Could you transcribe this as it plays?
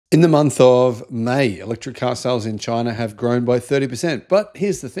In the month of May, electric car sales in China have grown by 30%. But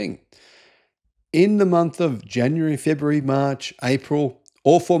here's the thing. In the month of January, February, March, April,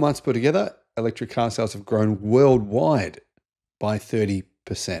 all 4 months put together, electric car sales have grown worldwide by 30%.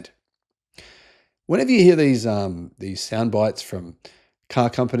 Whenever you hear these sound bites from car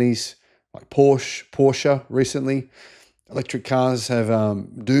companies like Porsche recently, electric cars have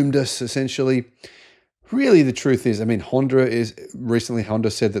doomed us essentially. Really, the truth is, Honda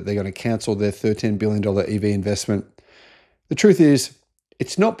said that they're going to cancel their $13 billion EV investment. The truth is,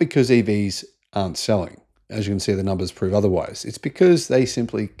 it's not because EVs aren't selling. As you can see, the numbers prove otherwise. It's because they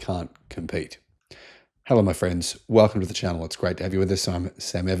simply can't compete. Hello, my friends. Welcome to the channel. It's great to have you with us. I'm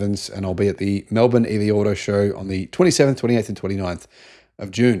Sam Evans, and I'll be at the Melbourne EV Auto Show on the 27th, 28th, and 29th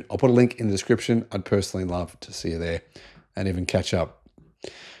of June. I'll put a link in the description. I'd personally love to see you there and even catch up.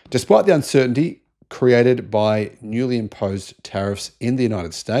 Despite the uncertainty created by newly imposed tariffs in the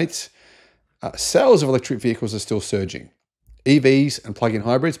United States, sales of electric vehicles are still surging. EVs and plug-in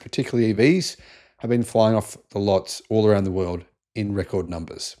hybrids, particularly EVs, have been flying off the lots all around the world in record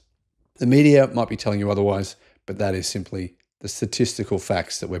numbers. The media might be telling you otherwise, but that is simply the statistical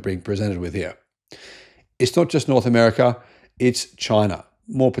facts that we're being presented with here. It's not just North America, it's China,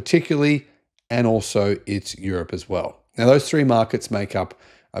 more particularly, and also it's Europe as well. Now, those three markets make up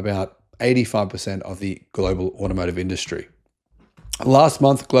about 85% of the global automotive industry. Last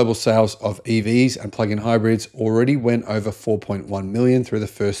month, global sales of EVs and plug-in hybrids already went over 4.1 million through the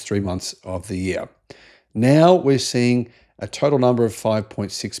first 3 months of the year. Now we're seeing a total number of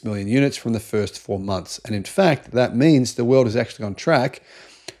 5.6 million units from the first 4 months. And in fact, that means the world is actually on track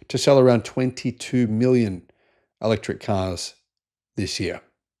to sell around 22 million electric cars this year.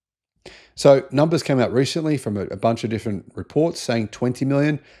 So numbers came out recently from a bunch of different reports saying 20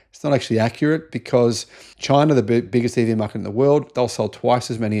 million. It's not actually accurate because China, the biggest EV market in the world, they'll sell twice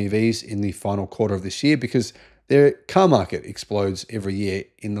as many EVs in the final quarter of this year because their car market explodes every year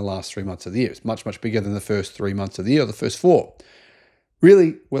in the last 3 months of the year. It's much, much bigger than the first 3 months of the year, or the first 4.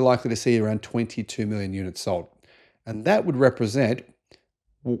 Really, we're likely to see around 22 million units sold. And that would represent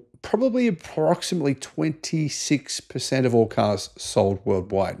probably approximately 26% of all cars sold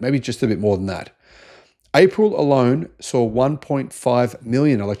worldwide, maybe just a bit more than that. April alone saw 1.5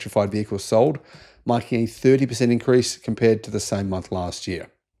 million electrified vehicles sold, marking a 30% increase compared to the same month last year.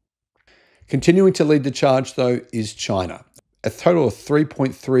 Continuing to lead the charge, though, is China. A total of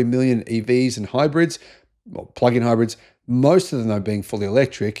 3.3 million EVs and hybrids, well, plug-in hybrids, most of them though being fully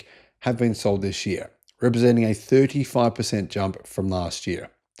electric, have been sold this year, representing a 35% jump from last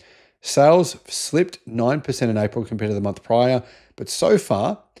year. Sales slipped 9% in April compared to the month prior, but so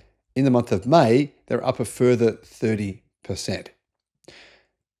far, in the month of May, they're up a further 30%.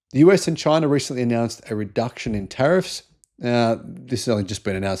 The US and China recently announced a reduction in tariffs. This has only just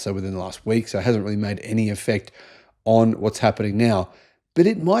been announced within the last week, so it hasn't really made any effect on what's happening now. But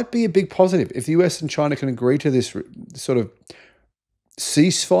it might be a big positive. If the US and China can agree to this sort of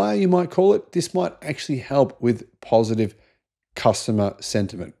ceasefire, you might call it, this might actually help with positive customer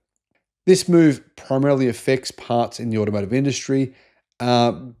sentiment. This move primarily affects parts in the automotive industry,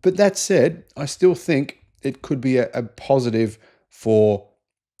 but that said, I still think it could be a positive for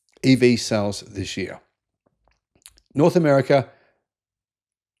EV sales this year. North America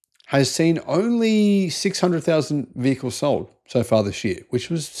has seen only 600,000 vehicles sold so far this year,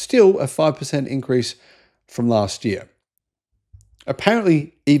 which was still a 5% increase from last year.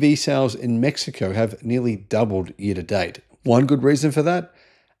 Apparently, EV sales in Mexico have nearly doubled year to date. One good reason for that?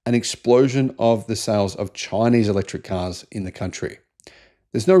 An explosion of the sales of Chinese electric cars in the country.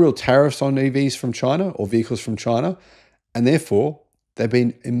 There's no real tariffs on EVs from China or vehicles from China, and therefore they've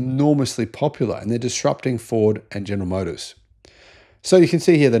been enormously popular and they're disrupting Ford and General Motors. So you can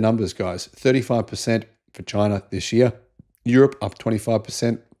see here the numbers, guys. 35% for China this year. Europe up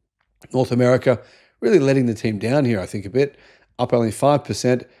 25%. North America really letting the team down here, I think, a bit. Up only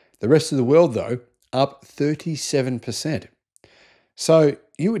 5%. The rest of the world, though, up 37%. So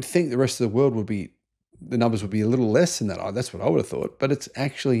you would think the rest of the world the numbers would be a little less than that. That's what I would have thought, but it's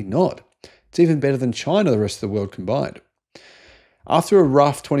actually not. It's even better than China, the rest of the world combined. After a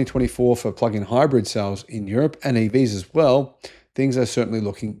rough 2024 for plug-in hybrid sales in Europe and EVs as well, things are certainly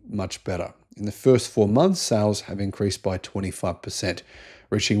looking much better. In the first 4 months, sales have increased by 25%,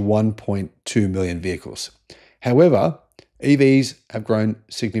 reaching 1.2 million vehicles. However, EVs have grown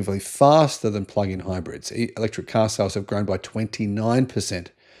significantly faster than plug-in hybrids. Electric car sales have grown by 29%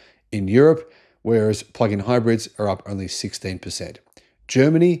 in Europe, whereas plug-in hybrids are up only 16%.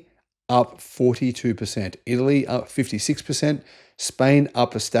 Germany up 42%, Italy up 56%, Spain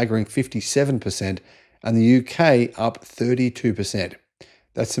up a staggering 57%, and the UK up 32%.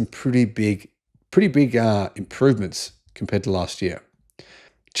 That's some pretty big improvements compared to last year.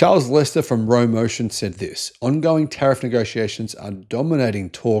 Charles Lester from Row Motion said this: ongoing tariff negotiations are dominating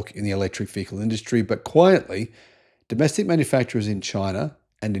talk in the electric vehicle industry, but quietly, domestic manufacturers in China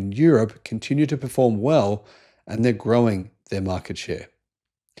and in Europe continue to perform well, and they're growing their market share.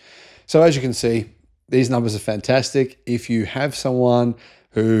 So as you can see, these numbers are fantastic. If you have someone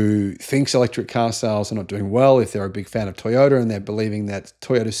who thinks electric car sales are not doing well, if they're a big fan of Toyota and they're believing that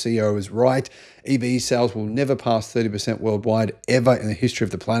Toyota CEO is right, EV sales will never pass 30% worldwide ever in the history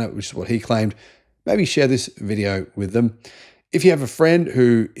of the planet, which is what he claimed, maybe share this video with them. If you have a friend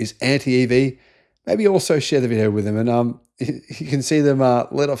who is anti-EV, maybe also share the video with them, and you can see them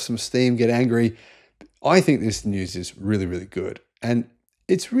let off some steam, get angry. I think this news is really, really good. And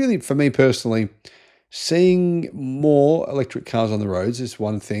it's really, for me personally, seeing more electric cars on the roads is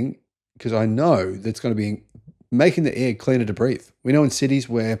one thing, because I know that's going to be making the air cleaner to breathe. We know in cities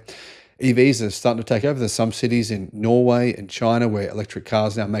where EVs are starting to take over, there's some cities in Norway and China where electric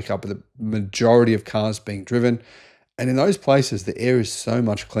cars now make up the majority of cars being driven. And in those places, the air is so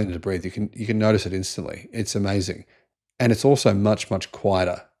much cleaner to breathe. You can notice it instantly. It's amazing. And it's also much, much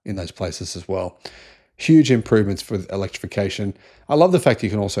quieter in those places as well. Huge improvements for electrification. I love the fact you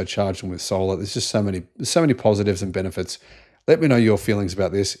can also charge them with solar. There's just so many positives and benefits. Let me know your feelings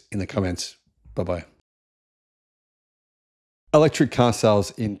about this in the comments. Bye-bye. Electric car sales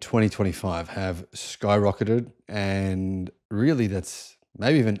in 2025 have skyrocketed, and really that's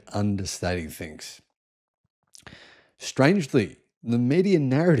maybe even understating things. Strangely, the media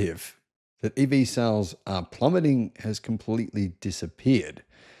narrative that EV sales are plummeting has completely disappeared.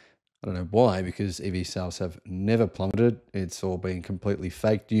 I don't know why, because EV sales have never plummeted. It's all been completely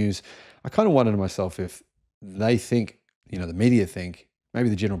fake news. I kind of wonder to myself if they think, the media think, maybe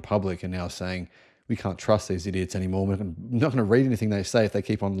the general public are now saying, we can't trust these idiots anymore. We're not going to read anything they say if they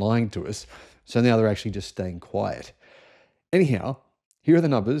keep on lying to us. So now they're actually just staying quiet. Anyhow, here are the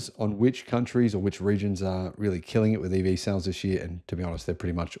numbers on which countries or which regions are really killing it with EV sales this year. And to be honest, they're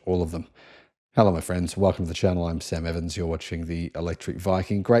pretty much all of them. Hello, my friends. Welcome to the channel. I'm Sam Evans. You're watching the Electric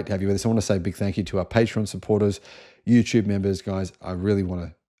Viking. Great to have you with us. I want to say a big thank you to our Patreon supporters, YouTube members, guys. I really want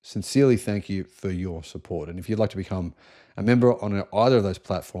to sincerely thank you for your support. And if you'd like to become a member on either of those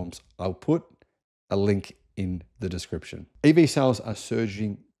platforms, I'll put a link in the description. EV sales are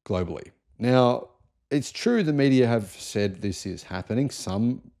surging globally. Now, it's true the media have said this is happening.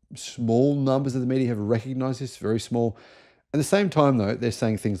 Some small numbers of the media have recognized this, very small. At the same time, though, they're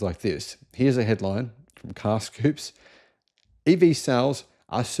saying things like this. Here's a headline from Car Scoops. EV sales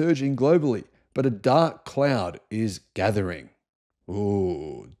are surging globally, but a dark cloud is gathering.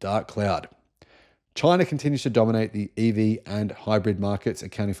 Ooh, dark cloud. China continues to dominate the EV and hybrid markets,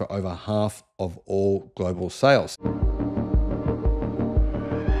 accounting for over half of all global sales.